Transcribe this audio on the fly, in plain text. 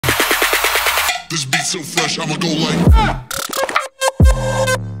This beat so fresh, I'ma go like.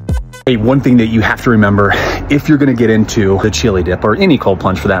 Hey, one thing that you have to remember if you're gonna get into the chili dip or any cold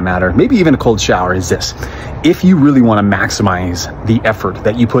plunge for that matter, maybe even a cold shower, is this. If you really wanna maximize the effort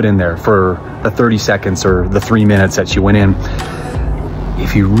that you put in there for the 30 seconds or the 3 minutes that you went in,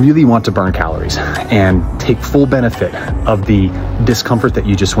 if you really want to burn calories and take full benefit of the discomfort that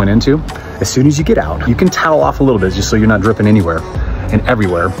you just went into, as soon as you get out, you can towel off a little bit just so you're not dripping anywhere and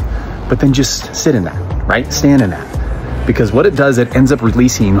everywhere, but then just sit in that, right? Stand in that. Because what it does, it ends up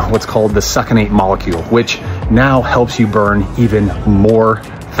releasing what's called the Succinate molecule, which now helps you burn even more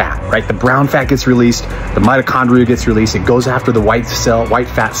fat, right? The brown fat gets released, the mitochondria gets released, it goes after the white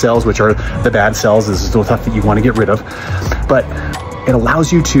fat cells, which are the bad cells. This is the stuff that you want to get rid of. But it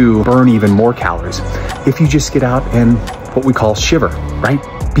allows you to burn even more calories if you just get out and what we call shiver, right?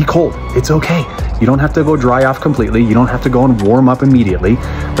 Be cold, it's okay. You don't have to go dry off completely. You don't have to go and warm up immediately.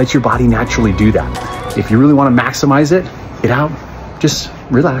 Let your body naturally do that. If you really want to maximize it, get out, just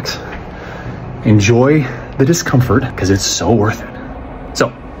relax. Enjoy the discomfort because it's so worth it.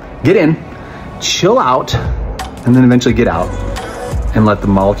 So get in, chill out, and then eventually get out and let the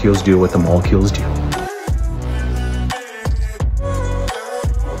molecules do what the molecules do.